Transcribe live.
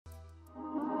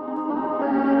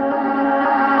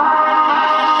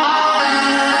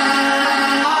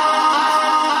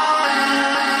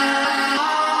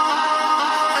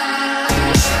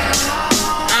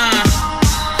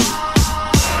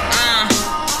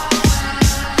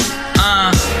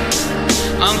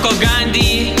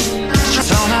Gandhi.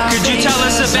 Could you tell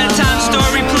us a bedtime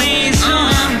story, please?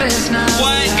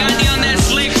 What? Gandhi on that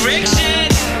slick Rick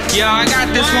shit? Yo, I got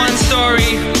this one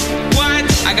story. What?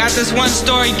 I got this one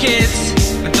story, kids.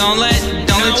 But don't let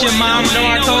your mom know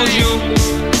I told you.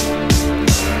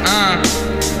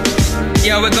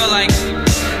 Yo, it go like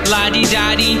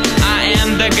la-di-da-di, I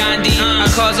am the Gandhi. I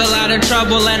cause a lot of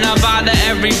trouble and I bother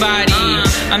everybody.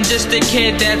 I'm just a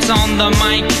kid that's on the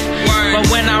mic. But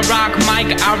when I rock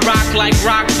mic, I rock like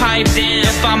rock pipe.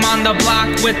 If I'm on the block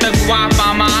with the guap,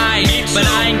 I'm aight. But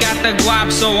I ain't got the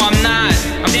guap, so I'm not.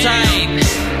 I'm tight.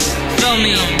 Feel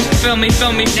me, feel me,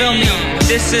 feel me, feel me.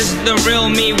 This is the real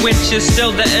me, which is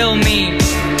still the ill me.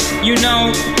 You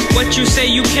know, what you say,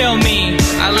 you kill me.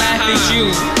 I laugh at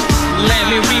you. Let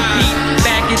me repeat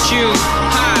back at you.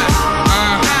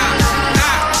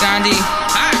 Gandhi.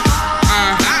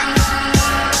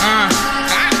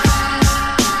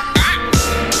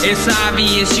 It's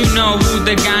obvious, you know who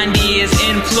the Gandhi is.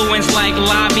 Influenced like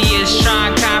lobbyists,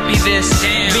 trying to copy this.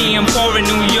 Being poor in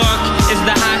New York is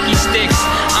the hockey sticks.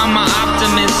 I'm an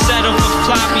optimist, settle for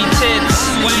floppy tits.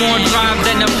 More drive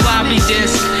than a floppy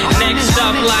disk. Next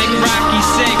up like Rocky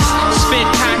 6, spit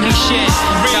cocky shit.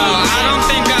 Yo, I don't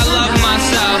think I love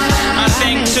myself. I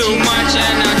think too much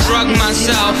and I drug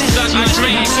myself. I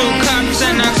drink 2 cups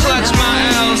and I clutch my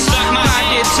L's.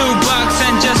 Pocket $2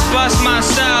 and just bust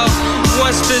myself.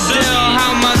 What's the deal?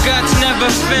 How my guts never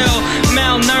fill.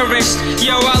 Malnourished,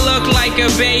 yo, I look like a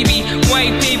baby.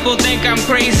 White people think I'm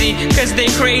crazy, cause they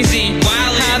crazy.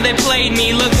 How they played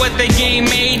me, look what the game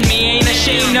made me. Ain't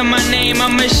ashamed of my name,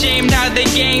 I'm ashamed how the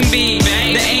game be.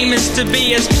 The aim is to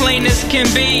be as plain as can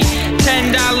be.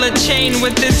 $10 chain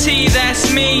with the T,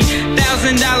 that's me.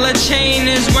 $1,000 chain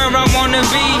is where I wanna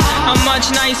be. A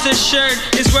much nicer shirt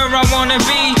is where I wanna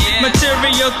be.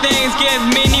 Material things give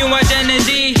me new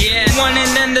identity. 1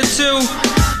 and then the 2,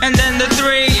 and then the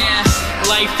 3.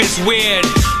 Life is weird,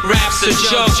 rap's a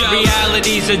joke,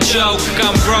 reality's a joke.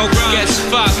 I'm broke as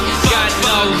fuck, got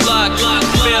no luck.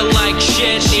 Feel like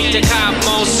shit, need to cop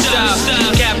more stuff.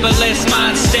 Capitalist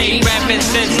mind state, rapping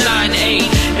since 9-8.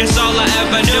 It's all I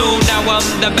ever knew, now I'm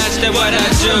the best at what I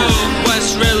do.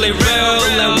 What's really real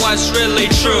and what's really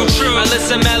true? I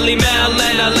listen Melly Mel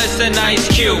and I listen Ice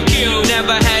Cube.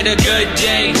 Never had a good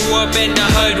day, grew up in the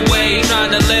hood way,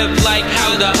 trying to live like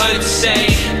how the hood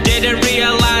say. Didn't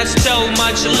realize till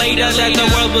much later that the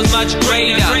world was much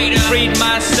greater. Freed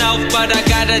myself, but I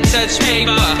gotta touch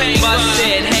paper.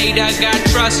 Busted, hater, got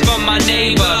trust from my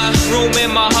neighbor. Room in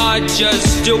my heart,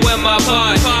 just doing my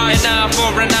part. An eye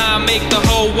for an eye, make the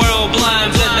whole world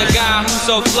blind. Said the guy who's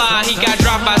so fly, he got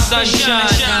dropped by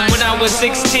sunshine. When I was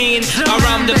 16, I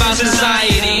rhymed about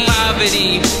society,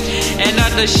 poverty, and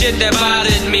other shit that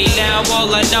bothered me. Now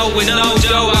all I know is no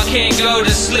dough, I can't go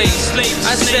to sleep.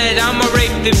 I said I'ma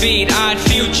rape the beat, odd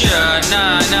future.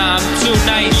 Nah, I'm too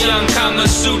nice, young Kama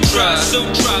Sutra.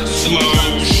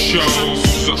 Flow,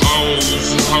 shows,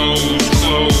 O's, hoes,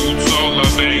 clothes, all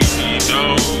our baby.